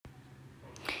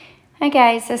Hi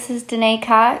guys, this is Danae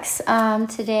Cox.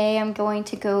 Today I'm going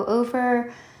to go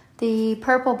over the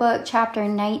Purple Book chapter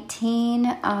 19,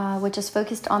 which is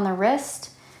focused on the wrist.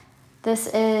 This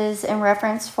is in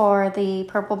reference for the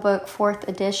Purple Book 4th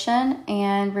edition,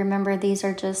 and remember these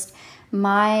are just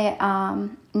my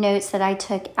notes that I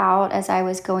took out as I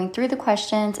was going through the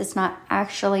questions. It's not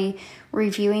actually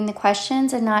reviewing the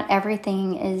questions, and not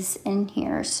everything is in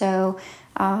here. So,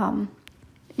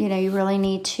 you really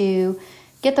need to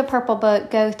get the Purple Book,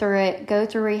 go through it, go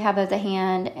through Rehab of the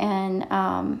Hand,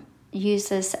 and use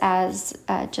this as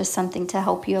just something to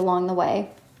help you along the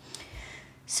way.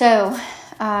 So,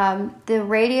 the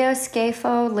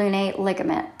radioscapholunate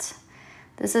ligament.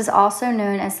 This is also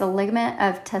known as the ligament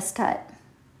of Testot.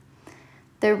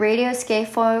 The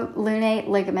radioscapholunate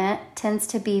ligament tends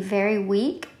to be very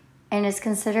weak and is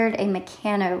considered a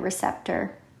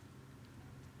mechanoreceptor.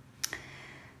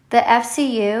 The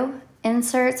FCU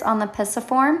inserts on the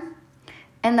pisiform,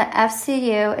 and the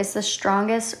FCU is the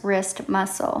strongest wrist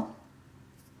muscle.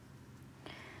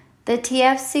 The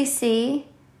TFCC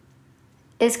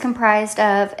is comprised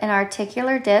of an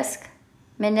articular disc,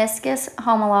 meniscus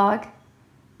homologue,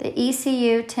 the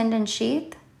ECU tendon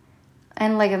sheath,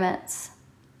 and ligaments.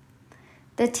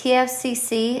 The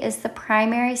TFCC is the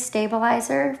primary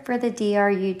stabilizer for the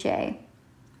DRUJ.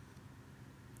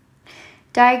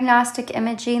 Diagnostic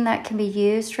imaging that can be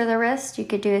used for the wrist, you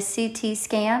could do a CT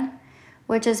scan,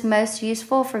 which is most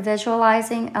useful for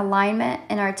visualizing alignment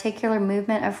and articular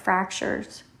movement of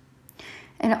fractures.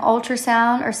 An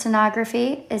ultrasound or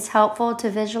sonography is helpful to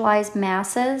visualize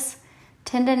masses,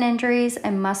 tendon injuries,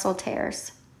 and muscle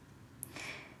tears.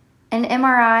 An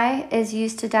MRI is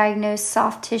used to diagnose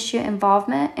soft tissue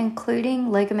involvement,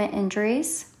 including ligament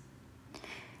injuries.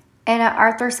 And an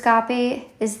arthroscopy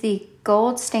is the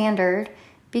gold standard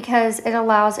because it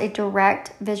allows a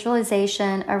direct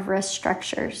visualization of wrist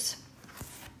structures.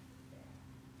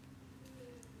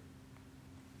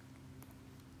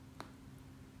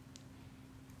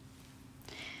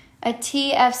 A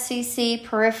TFCC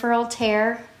peripheral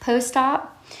tear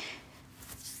post-op,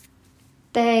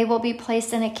 they will be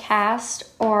placed in a cast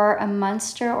or a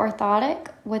Munster orthotic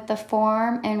with the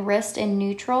forearm and wrist in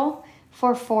neutral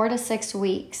for 4 to 6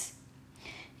 weeks.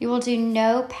 You will do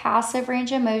no passive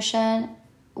range of motion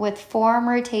with forearm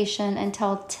rotation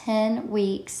until 10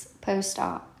 weeks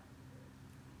post-op.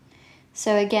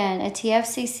 So again, a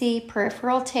TFCC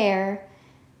peripheral tear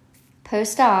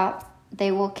post-op,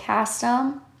 they will cast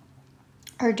them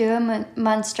or do a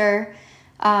Munster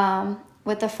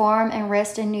with the forearm and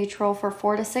wrist in neutral for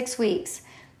 4 to 6 weeks,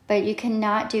 but you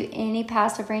cannot do any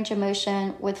passive range of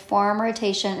motion with forearm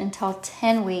rotation until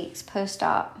 10 weeks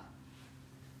post-op.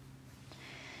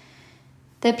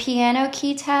 The piano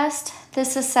key test,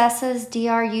 this assesses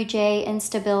DRUJ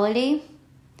instability.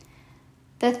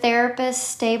 The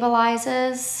therapist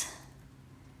stabilizes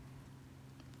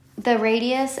the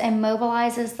radius and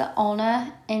mobilizes the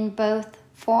ulna in both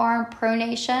forearm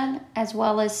pronation as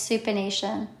well as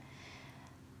supination.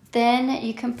 Then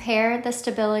you compare the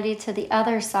stability to the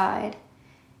other side.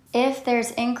 If there's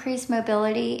increased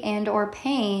mobility and or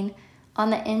pain on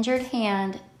the injured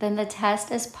hand, then the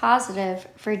test is positive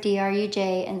for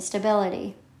DRUJ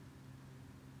instability.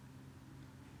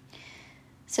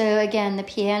 So again, the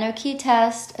piano key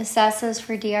test assesses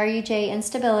for DRUJ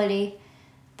instability.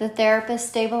 The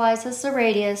therapist stabilizes the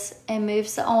radius and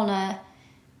moves the ulna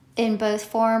in both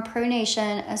forearm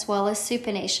pronation as well as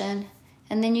supination,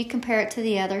 and then you compare it to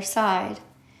the other side.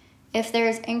 If there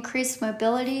is increased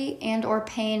mobility and or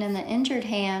pain in the injured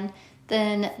hand,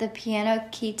 then the piano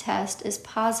key test is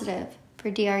positive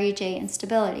for DRUJ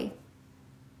instability.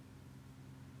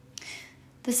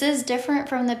 This is different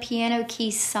from the piano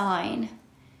key sign.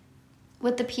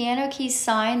 With the piano key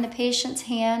sign, the patient's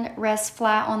hand rests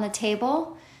flat on the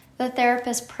table. The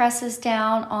therapist presses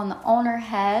down on the ulnar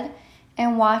head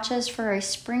and watches for a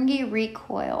springy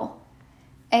recoil.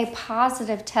 A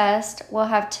positive test will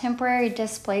have temporary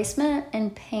displacement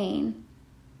and pain.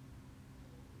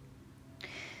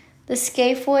 The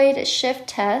scaphoid shift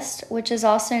test, which is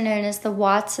also known as the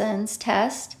Watson's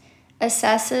test,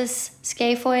 assesses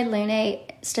scaphoid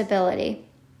lunate stability.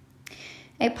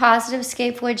 A positive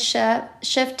scaphoid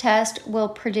shift test will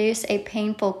produce a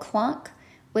painful clunk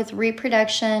with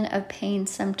reproduction of pain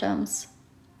symptoms.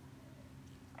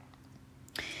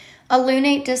 A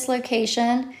lunate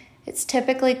dislocation, it's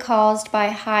typically caused by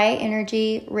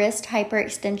high-energy wrist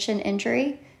hyperextension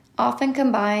injury, often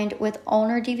combined with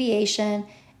ulnar deviation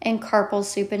and carpal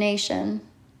supination.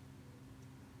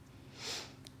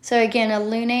 So again, a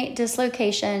lunate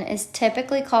dislocation is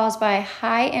typically caused by a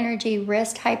high-energy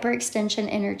wrist hyperextension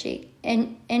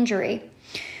injury,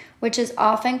 which is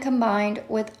often combined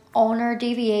with ulnar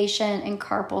deviation and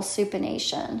carpal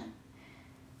supination.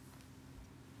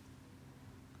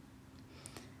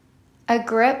 A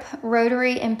grip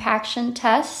rotary impaction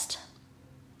test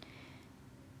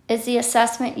is the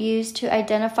assessment used to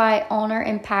identify ulnar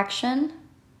impaction.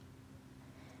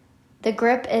 The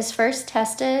grip is first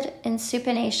tested in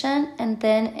supination and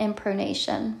then in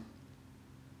pronation.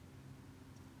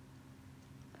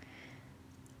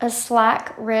 A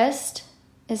slack wrist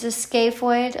is a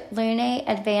scaphoid lunate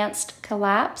advanced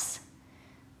collapse.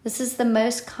 This is the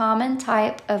most common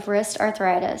type of wrist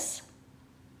arthritis.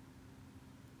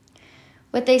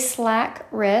 With a slack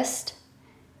wrist,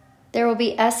 there will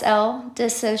be SL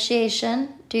dissociation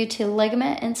due to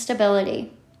ligament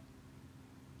instability.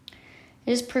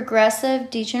 It is progressive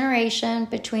degeneration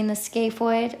between the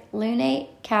scaphoid, lunate,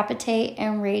 capitate,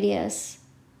 and radius.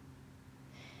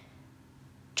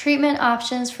 Treatment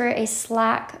options for a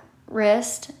slack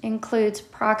wrist includes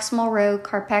proximal row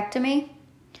carpectomy,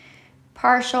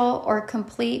 partial or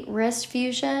complete wrist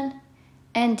fusion,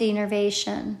 and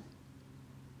denervation.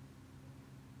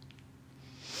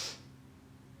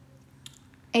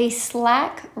 A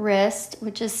slack wrist,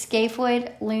 which is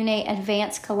scaphoid lunate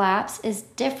advanced collapse, is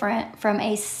different from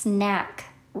a snack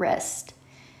wrist.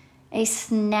 A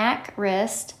snack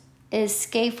wrist is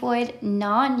scaphoid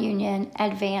non-union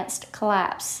advanced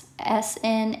collapse,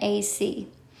 SNAC.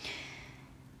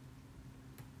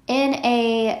 In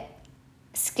a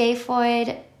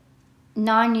scaphoid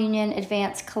non-union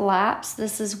advanced collapse,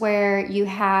 this is where you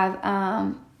have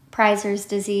Preiser's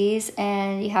disease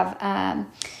and you have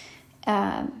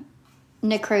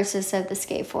necrosis of the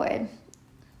scaphoid.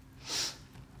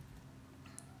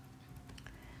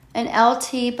 An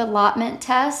LT ballottement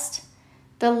test.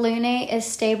 The lunate is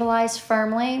stabilized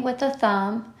firmly with the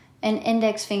thumb and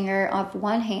index finger of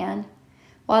one hand,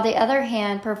 while the other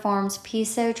hand performs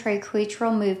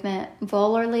pisotriquetral movement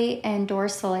volarly and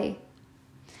dorsally.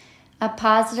 A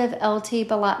positive LT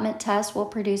ballottement test will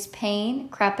produce pain,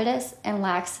 crepitus, and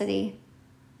laxity.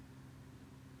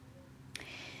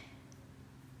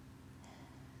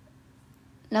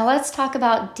 Now let's talk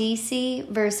about DC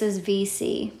versus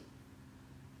VC.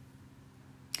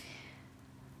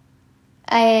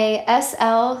 A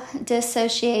SL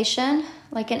dissociation,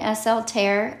 like an SL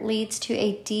tear, leads to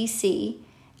a DC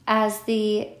as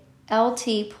the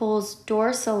LT pulls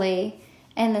dorsally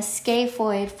and the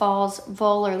scaphoid falls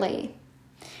volarly.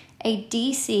 A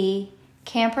DC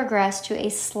can progress to a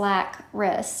slack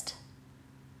wrist.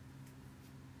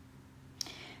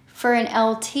 For an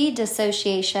LT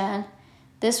dissociation,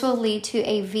 this will lead to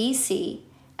a VC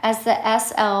as the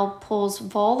SL pulls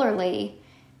volarly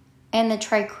and the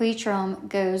triquetrum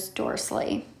goes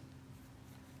dorsally.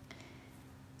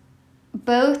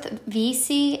 Both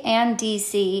VC and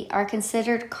DC are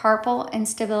considered carpal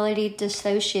instability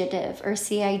dissociative, or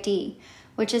CID,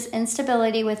 which is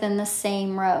instability within the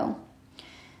same row.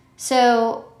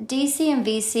 So DC and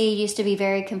VC used to be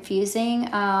very confusing,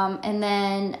 and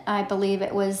then I believe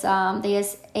it was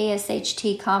the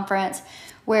ASHT conference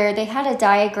where they had a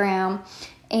diagram,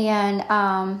 and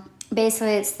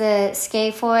basically it's the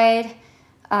scaphoid,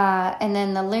 and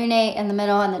then the lunate in the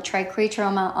middle and the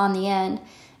triquetrum on the end,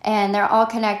 and they're all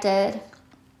connected.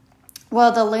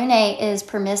 Well, the lunate is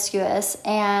promiscuous,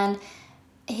 and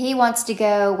he wants to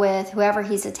go with whoever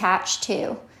he's attached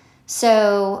to.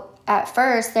 So at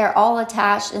first, they're all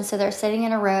attached, and so they're sitting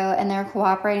in a row, and they're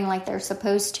cooperating like they're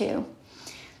supposed to.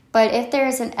 But if there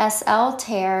is an SL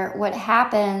tear, what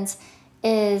happens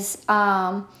is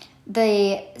the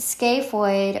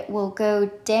scaphoid will go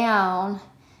down,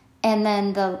 and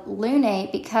then the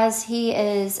lunate, because he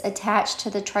is attached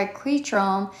to the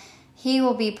triquetrum, he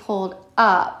will be pulled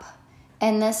up,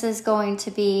 and this is going to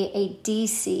be a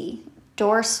DC,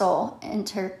 dorsal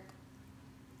intercollected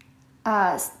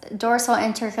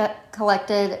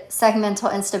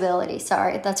segmental instability.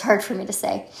 Sorry, that's hard for me to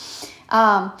say.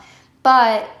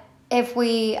 But if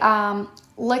we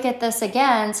look at this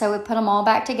again, so we put them all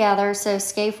back together. So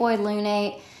scaphoid,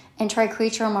 lunate, and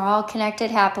triquetrum are all connected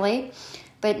happily.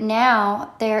 But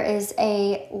now there is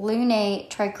a lunate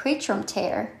triquetrum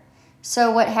tear.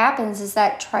 So what happens is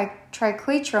that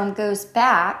triquetrum goes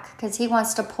back because he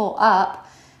wants to pull up,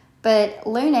 but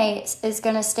lunate is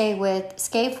going to stay with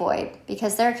scaphoid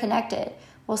because they're connected.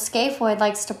 Well, scaphoid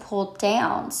likes to pull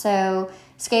down, so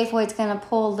scaphoid's going to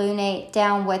pull lunate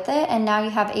down with it, and now you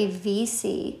have a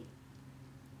VC.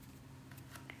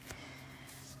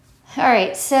 All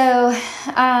right, so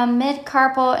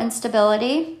mid-carpal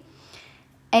instability.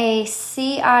 A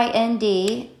CIND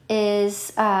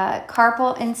is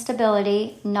carpal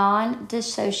instability,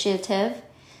 non-dissociative,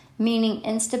 meaning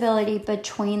instability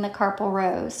between the carpal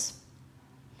rows.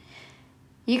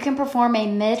 You can perform a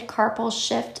mid-carpal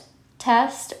shift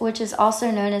test, which is also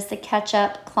known as the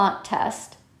Ketchup-Klont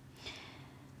test.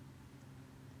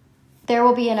 There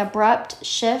will be an abrupt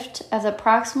shift of the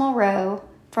proximal row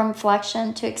from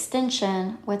flexion to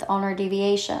extension with ulnar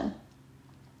deviation.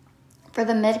 For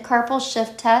the mid-carpal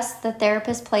shift test, the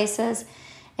therapist places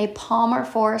a palmar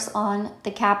force on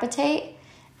the capitate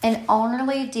and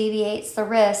ulnarly deviates the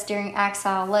wrist during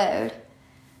axial load.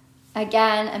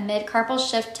 Again, a mid-carpal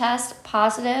shift test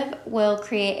positive will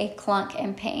create a clunk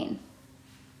and pain.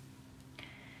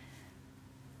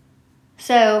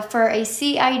 So for a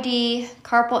CID,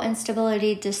 carpal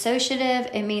instability dissociative,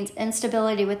 it means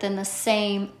instability within the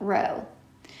same row.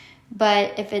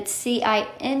 But if it's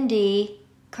CIND,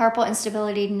 carpal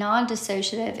instability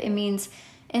non-dissociative, it means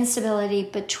instability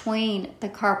between the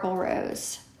carpal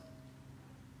rows.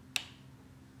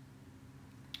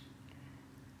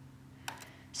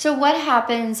 So what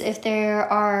happens if there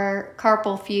are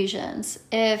carpal fusions?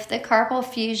 If the carpal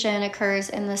fusion occurs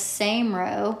in the same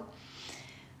row,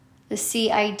 the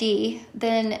CID,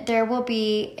 then there will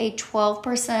be a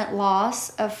 12%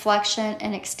 loss of flexion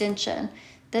and extension.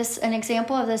 An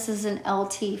example of this is an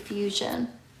LT fusion.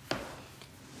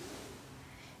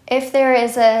 If there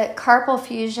is a carpal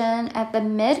fusion at the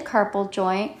mid-carpal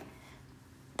joint,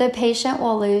 the patient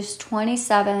will lose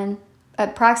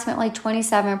approximately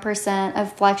 27%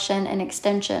 of flexion and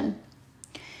extension.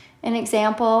 An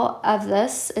example of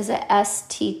this is a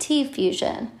STT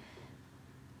fusion,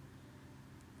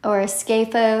 or a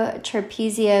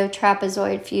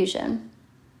scaphotrapezio-trapezoid fusion.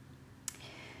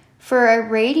 For a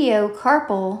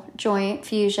radiocarpal joint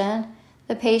fusion,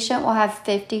 the patient will have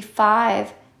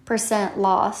 55%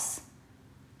 loss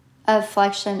of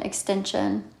flexion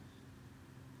extension.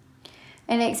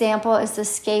 An example is the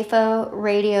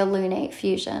scapho-radiolunate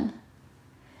fusion.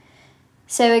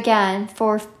 So again,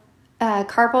 for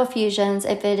carpal fusions,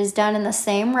 if it is done in the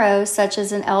same row, such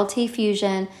as an LT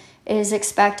fusion, it is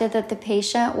expected that the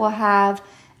patient will have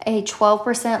a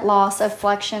 12% loss of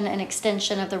flexion and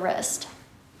extension of the wrist.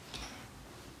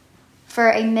 For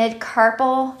a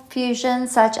mid-carpal fusion,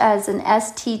 such as an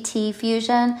STT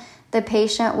fusion, the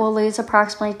patient will lose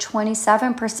approximately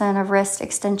 27% of wrist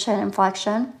extension and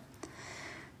flexion.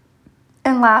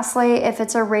 And lastly, if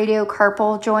it's a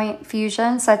radiocarpal joint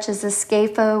fusion, such as a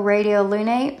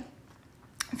scapho-radiolunate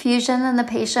fusion, then the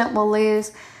patient will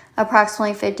lose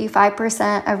approximately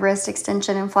 55% of wrist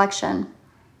extension and flexion.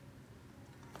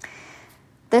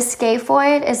 The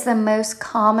scaphoid is the most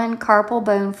common carpal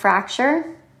bone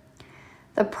fracture.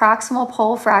 The proximal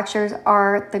pole fractures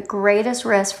are the greatest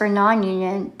risk for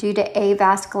non-union due to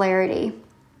avascularity.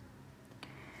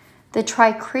 The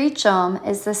triquetrum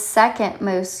is the second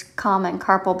most common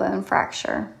carpal bone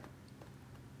fracture.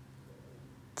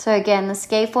 So again, the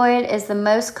scaphoid is the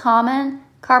most common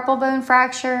carpal bone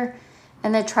fracture,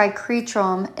 and the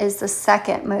triquetrum is the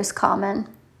second most common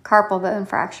carpal bone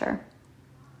fracture.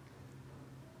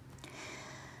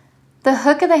 The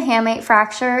hook of the hamate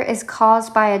fracture is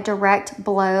caused by a direct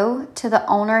blow to the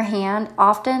ulnar hand,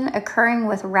 often occurring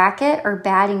with racket or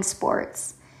batting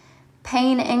sports.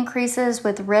 Pain increases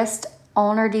with wrist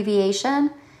ulnar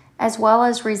deviation, as well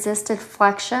as resisted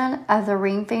flexion of the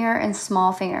ring finger and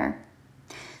small finger.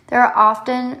 There are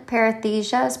often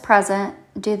paresthesias present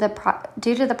due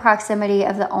to the proximity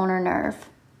of the ulnar nerve.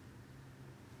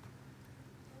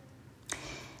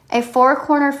 A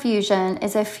four-corner fusion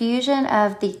is a fusion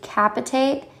of the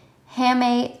capitate,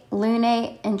 hamate,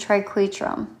 lunate, and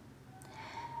triquetrum.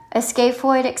 A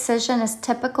scaphoid excision is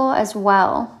typical as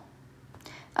well.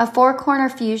 A four-corner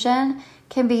fusion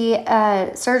can be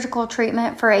a surgical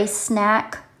treatment for a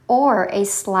snack or a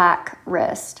slack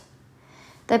wrist.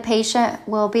 The patient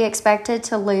will be expected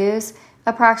to lose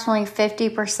approximately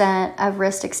 50% of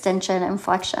wrist extension and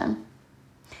flexion.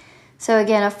 So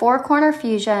again, a four-corner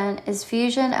fusion is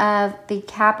fusion of the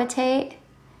capitate,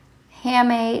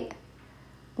 hamate,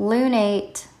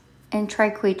 lunate, and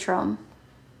triquetrum.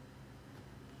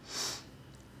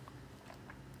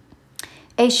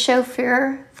 A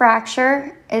Schoffer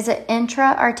fracture is an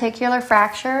intra-articular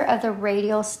fracture of the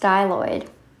radial styloid.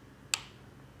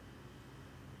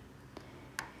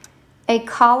 A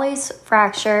Colles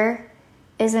fracture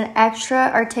is an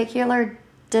extra-articular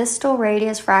distal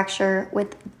radius fracture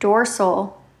with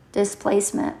dorsal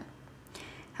displacement.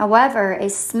 However, a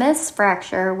Smith's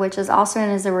fracture, which is also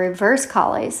known as a reverse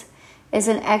Colles, is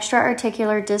an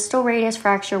extra-articular distal radius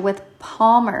fracture with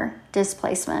palmar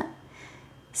displacement.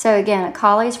 So again, a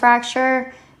Colles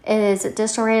fracture is a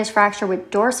distal radius fracture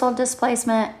with dorsal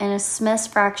displacement, and a Smith's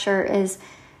fracture is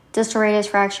distal radius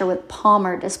fracture with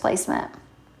palmar displacement.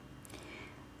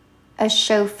 A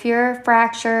Chauffour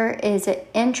fracture is an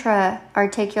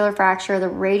intra-articular fracture of the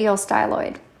radial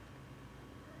styloid.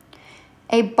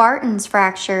 A Barton's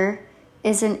fracture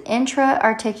is an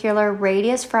intra-articular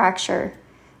radius fracture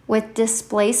with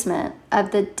displacement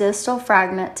of the distal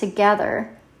fragment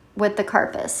together with the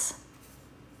carpus.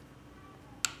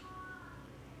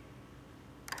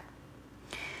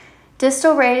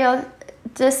 Distal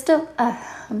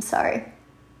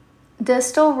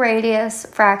radius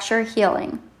fracture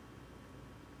healing.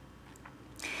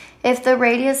 If the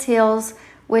radius heals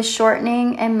with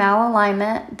shortening and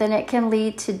malalignment, then it can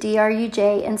lead to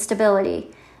DRUJ instability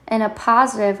and a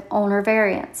positive ulnar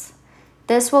variance.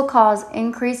 This will cause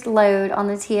increased load on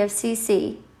the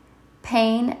TFCC,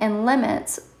 pain, and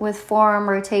limits with forearm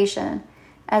rotation,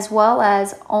 as well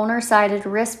as ulnar-sided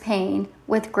wrist pain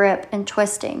with grip and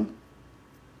twisting.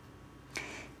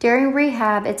 During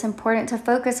rehab, it's important to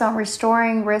focus on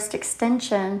restoring wrist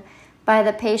extension by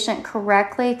the patient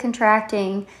correctly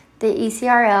contracting the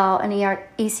ECRL and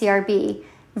ECRB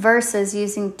versus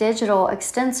using digital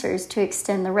extensors to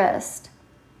extend the wrist.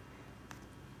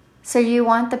 So you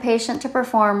want the patient to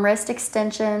perform wrist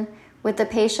extension with the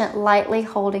patient lightly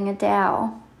holding a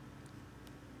dowel.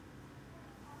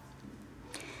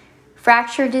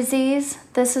 Fracture disease.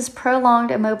 This is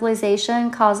prolonged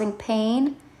immobilization causing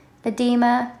pain,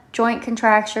 edema, joint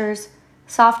contractures,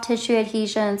 soft tissue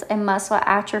adhesions, and muscle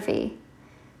atrophy.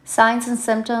 Signs and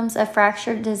symptoms of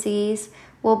fracture disease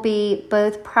will be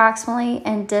both proximally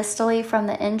and distally from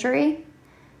the injury.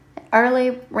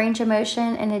 Early range of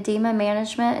motion and edema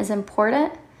management is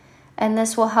important, and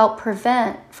this will help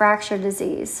prevent fracture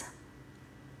disease.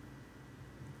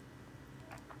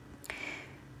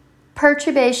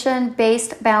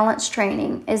 Perturbation-based balance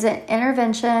training is an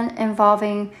intervention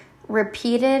involving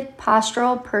repeated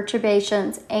postural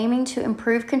perturbations aiming to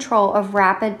improve control of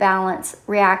rapid balance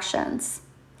reactions.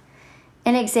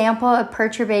 An example of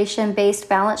perturbation-based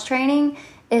balance training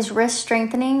is wrist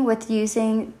strengthening with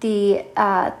using the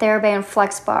TheraBand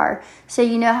Flex Bar. So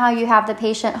you know how you have the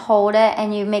patient hold it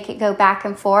and you make it go back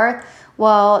and forth?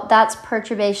 Well, that's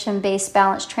perturbation-based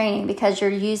balance training because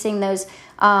you're using those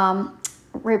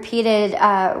repeated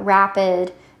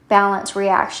rapid balance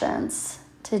reactions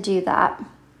to do that.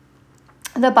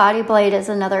 The body blade is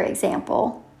another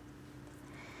example.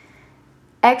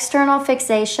 External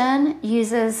fixation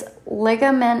uses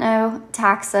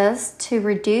ligamenotaxis to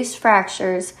reduce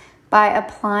fractures by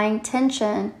applying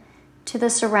tension to the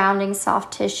surrounding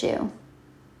soft tissue.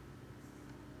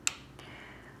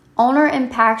 Ulnar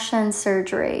impaction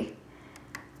surgery.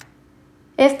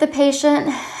 If the patient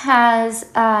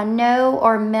has no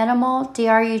or minimal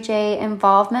DRUJ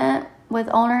involvement with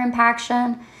ulnar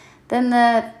impaction, then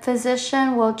the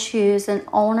physician will choose an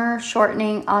ulnar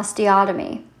shortening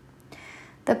osteotomy.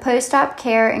 The post-op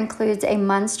care includes a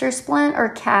Munster splint or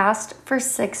cast for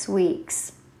 6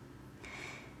 weeks.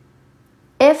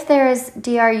 If there is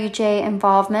DRUJ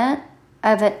involvement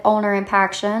of an ulnar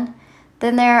impaction,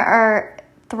 then there are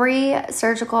 3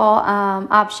 surgical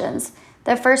options.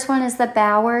 The first one is the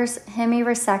Bowers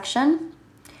hemiresection.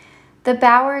 The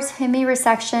Bowers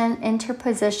hemiresection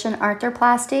interposition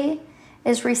arthroplasty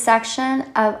is resection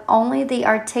of only the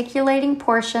articulating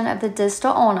portion of the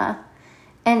distal ulna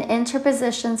and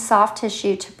interposition soft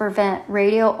tissue to prevent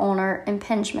radial ulnar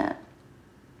impingement.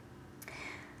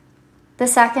 The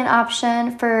second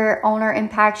option for ulnar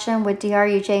impaction with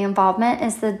DRUJ involvement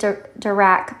is the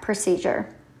Dirac procedure.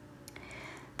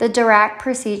 The Dirac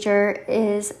procedure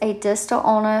is a distal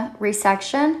ulna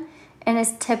resection and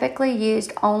is typically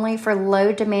used only for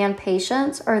low demand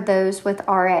patients or those with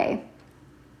RA.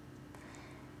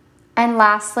 And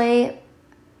lastly,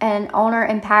 an ulnar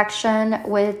impaction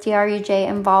with DRUJ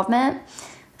involvement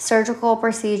surgical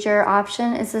procedure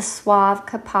option is the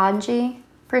Suave-Kapandji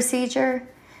procedure.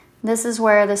 This is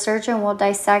where the surgeon will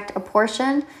dissect a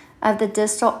portion of the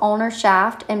distal ulnar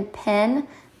shaft and pin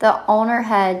the ulnar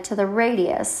head to the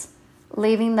radius,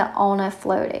 leaving the ulna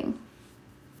floating.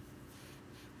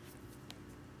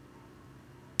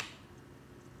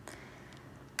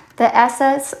 The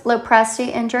SS Lopresti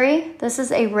injury. This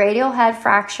is a radial head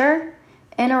fracture,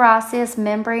 interosseous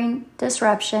membrane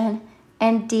disruption,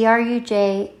 and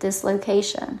DRUJ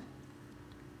dislocation.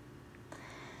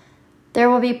 There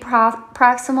will be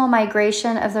proximal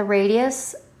migration of the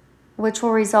radius, which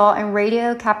will result in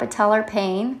radiocapitellar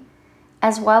pain,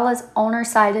 as well as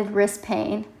ulnar-sided wrist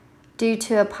pain due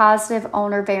to a positive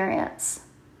ulnar variance.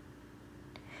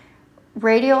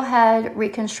 Radial head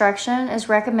reconstruction is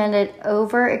recommended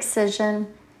over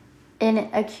excision in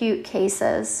acute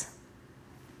cases.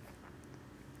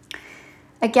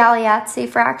 A Galeazzi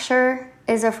fracture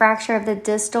is a fracture of the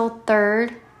distal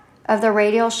third of the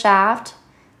radial shaft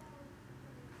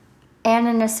and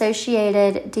an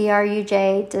associated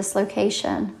DRUJ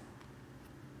dislocation.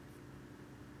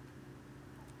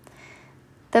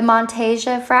 The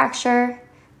Monteggia fracture,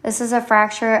 this is a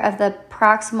fracture of the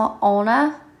proximal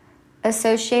ulna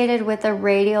associated with a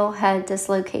radial head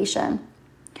dislocation.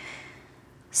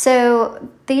 So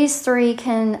these three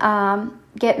can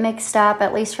get mixed up,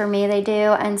 at least for me they do,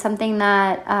 and something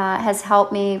that has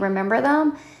helped me remember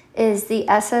them is the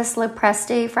SS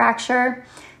Lopresti fracture.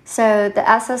 So the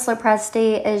SS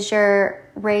Lopresti is your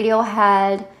radial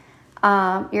head,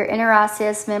 your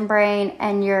interosseous membrane,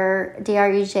 and your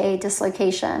DRUJ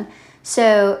dislocation.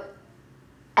 So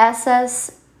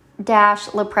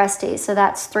SS-Lopresti, so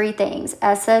that's three things.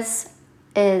 SS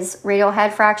is radial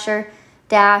head fracture,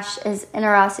 dash is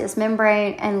interosseous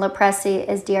membrane, and Lopresti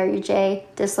is DRUJ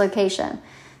dislocation.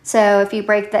 So if you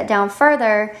break that down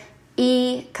further,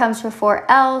 E comes before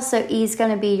L, so E is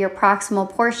going to be your proximal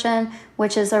portion,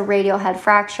 which is a radial head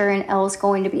fracture, and L is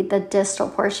going to be the distal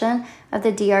portion of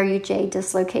the DRUJ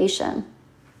dislocation.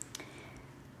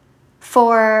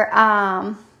 For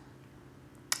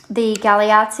the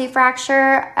Galeazzi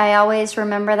fracture, I always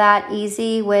remember that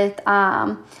easy with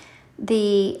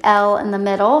the L in the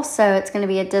middle, so it's going to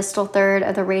be a distal third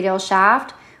of the radial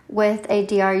shaft with a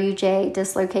DRUJ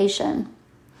dislocation.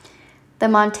 The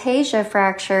Monteggia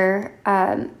fracture,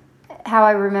 how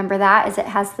I remember that is it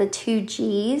has the two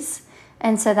G's,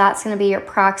 and so that's going to be your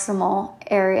proximal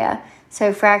area.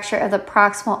 So fracture of the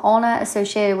proximal ulna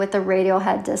associated with the radial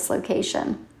head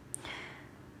dislocation.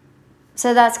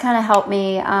 So that's kind of helped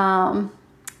me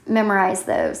memorize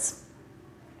those.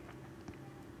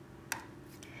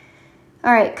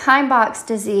 All right, Kienbock's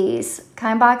disease.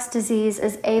 Kienbock's disease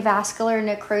is avascular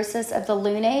necrosis of the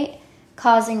lunate,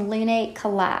 causing lunate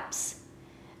collapse.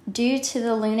 Due to the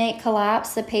lunate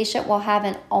collapse, the patient will have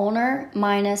an ulnar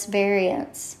minus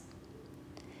variance.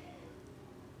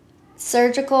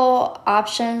 Surgical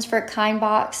options for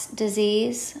Kienbock's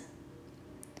disease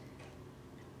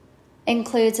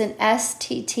includes an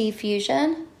STT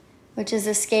fusion, which is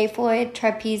a scaphoid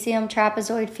trapezium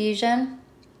trapezoid fusion.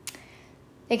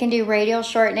 They can do radial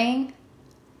shortening,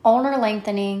 ulnar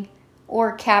lengthening,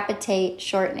 or capitate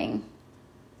shortening.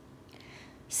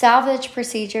 Salvage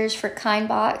procedures for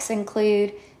Kienbock's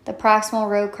include the proximal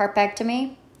row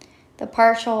carpectomy, the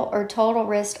partial or total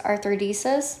wrist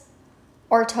arthrodesis,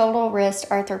 or total wrist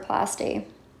arthroplasty.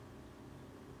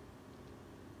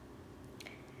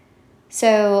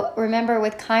 So remember,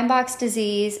 with Kienbock's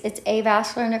disease, it's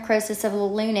avascular necrosis of the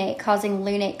lunate causing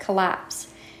lunate collapse.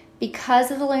 Because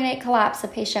of the lunate collapse, the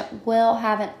patient will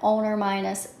have an ulnar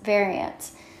minus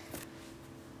variance.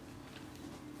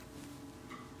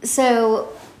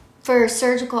 So for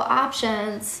surgical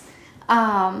options,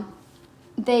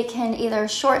 they can either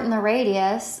shorten the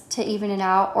radius to even it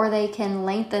out, or they can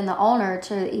lengthen the ulnar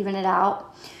to even it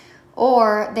out,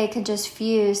 or they could just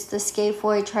fuse the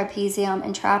scaphoid, trapezium,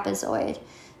 and trapezoid.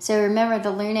 So remember,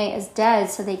 the lunate is dead,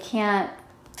 so they can't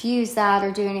fuse that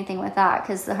or do anything with that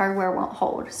because the hardware won't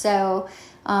hold. So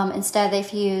instead they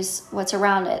fuse what's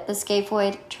around it, the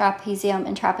scaphoid, trapezium,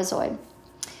 and trapezoid.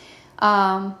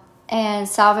 And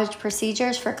salvage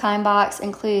procedures for Kienbock's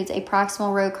includes a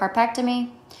proximal row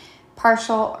carpectomy,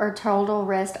 partial or total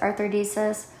wrist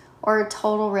arthrodesis, or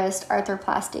total wrist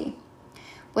arthroplasty.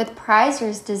 With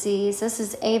Preiser's disease, this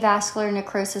is avascular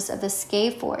necrosis of the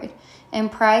scaphoid, and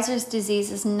Preiser's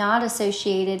disease is not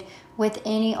associated with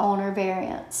any ulnar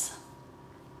variance.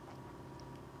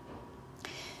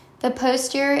 The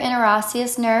posterior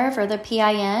interosseous nerve, or the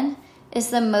PIN, is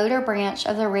the motor branch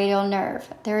of the radial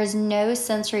nerve. There is no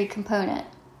sensory component.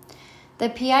 The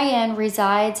PIN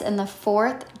resides in the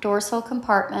fourth dorsal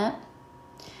compartment,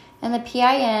 and the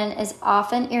PIN is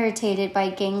often irritated by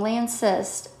ganglion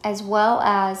cysts as well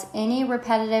as any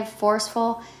repetitive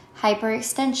forceful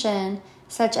hyperextension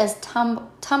such as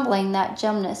tumbling that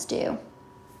gymnasts do.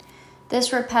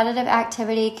 This repetitive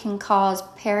activity can cause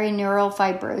perineural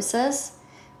fibrosis,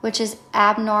 which is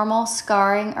abnormal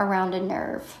scarring around a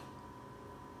nerve.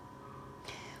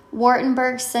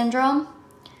 Wartenberg syndrome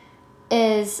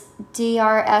is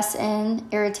DRSN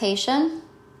irritation,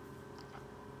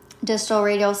 distal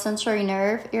radial sensory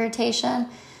nerve irritation.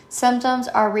 Symptoms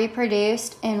are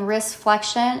reproduced in wrist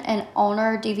flexion and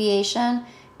ulnar deviation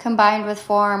combined with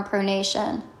forearm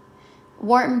pronation.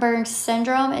 Wartenberg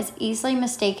syndrome is easily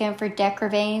mistaken for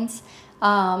Decker-Vein's,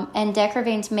 and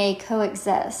Decker-Vein's may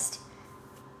coexist.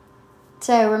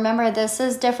 So remember, this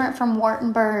is different from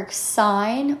Wartenberg's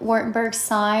sign. Wartenberg's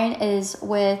sign is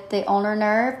with the ulnar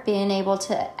nerve being able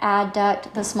to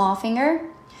adduct the small finger.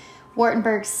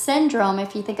 Wartenberg's syndrome,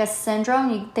 if you think of syndrome,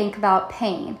 you think about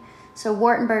pain. So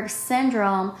Wartenberg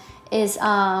syndrome is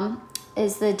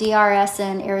the DRS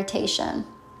and irritation.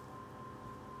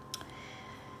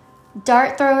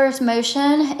 Dart thrower's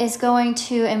motion is going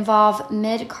to involve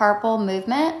mid-carpal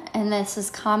movement, and this is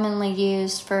commonly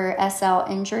used for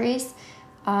SL injuries.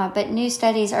 But new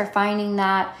studies are finding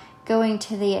that going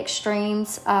to the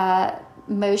extremes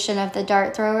motion of the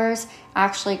dart throwers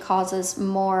actually causes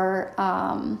more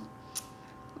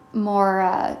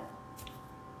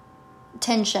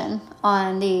tension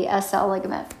on the SL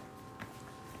ligament.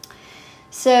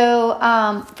 So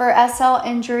for SL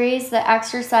injuries, the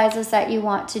exercises that you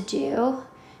want to do,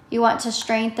 you want to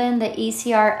strengthen the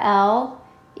ECRL,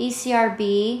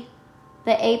 ECRB,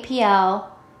 the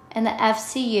APL, and the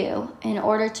FCU in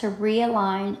order to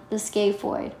realign the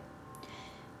scaphoid.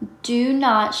 Do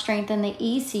not strengthen the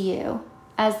ECU,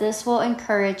 as this will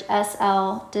encourage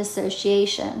SL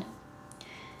dissociation.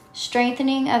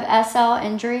 Strengthening of SL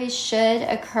injuries should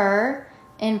occur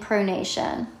in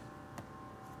pronation.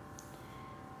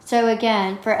 So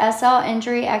again, for SL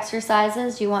injury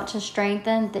exercises, you want to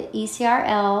strengthen the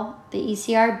ECRL, the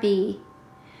ECRB,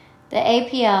 the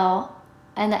APL,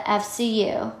 and the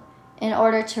FCU in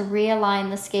order to realign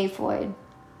the scaphoid.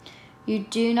 You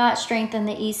do not strengthen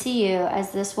the ECU,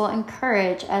 as this will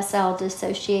encourage SL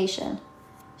dissociation.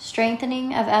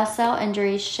 Strengthening of SL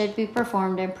injuries should be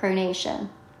performed in pronation.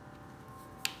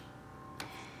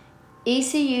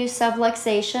 ECU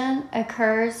subluxation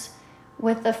occurs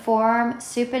with the forearm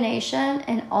supination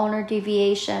and ulnar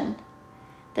deviation.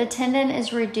 The tendon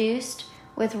is reduced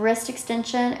with wrist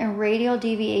extension and radial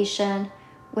deviation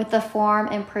with the forearm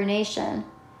in pronation.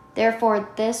 Therefore,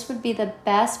 this would be the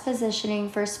best positioning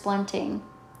for splinting.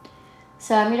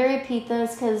 So I'm going to repeat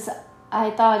this because I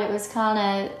thought it was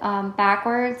kind of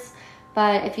backwards,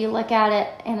 but if you look at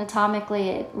it anatomically,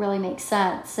 it really makes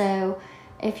sense. So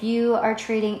if you are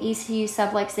treating ECU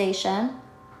subluxation,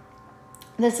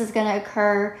 this is going to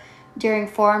occur during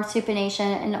forearm supination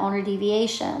and ulnar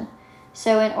deviation.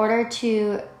 So in order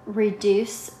to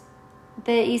reduce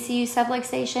the ECU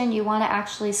subluxation, you want to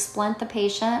actually splint the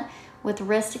patient with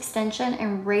wrist extension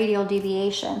and radial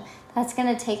deviation. That's going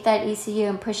to take that ECU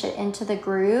and push it into the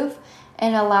groove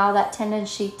and allow that tendon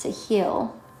sheath to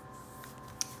heal.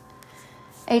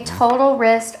 A total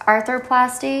wrist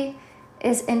arthroplasty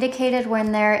is indicated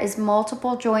when there is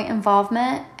multiple joint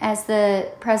involvement, as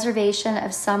the preservation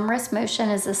of some wrist motion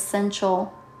is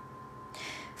essential.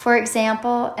 For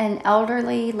example, an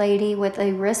elderly lady with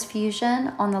a wrist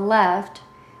fusion on the left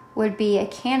would be a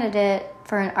candidate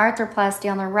for an arthroplasty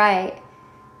on the right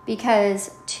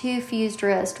because two fused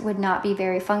wrists would not be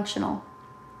very functional.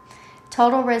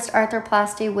 Total wrist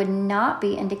arthroplasty would not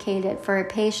be indicated for a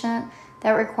patient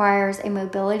that requires a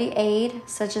mobility aid,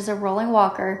 such as a rolling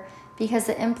walker, because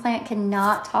the implant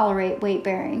cannot tolerate weight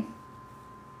bearing.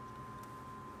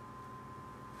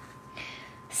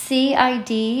 CID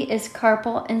is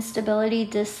carpal instability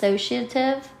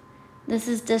dissociative. This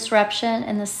is disruption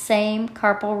in the same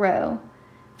carpal row.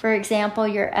 For example,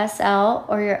 your SL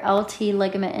or your LT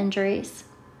ligament injuries.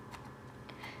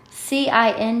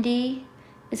 CIND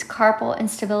is carpal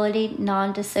instability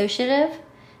non-dissociative.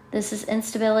 This is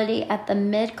instability at the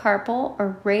mid-carpal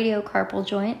or radiocarpal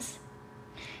joints.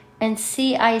 And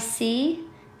CIC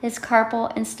is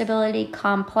carpal instability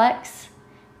complex,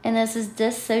 and this is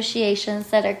dissociations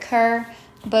that occur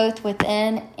both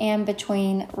within and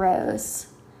between rows.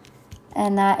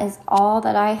 And that is all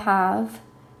that I have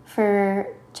for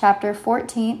chapter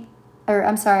 14,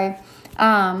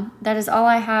 that is all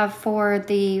I have for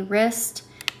the wrist,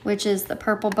 which is the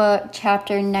Purple Book,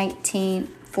 chapter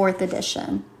 19, 4th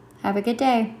edition. Have a good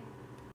day.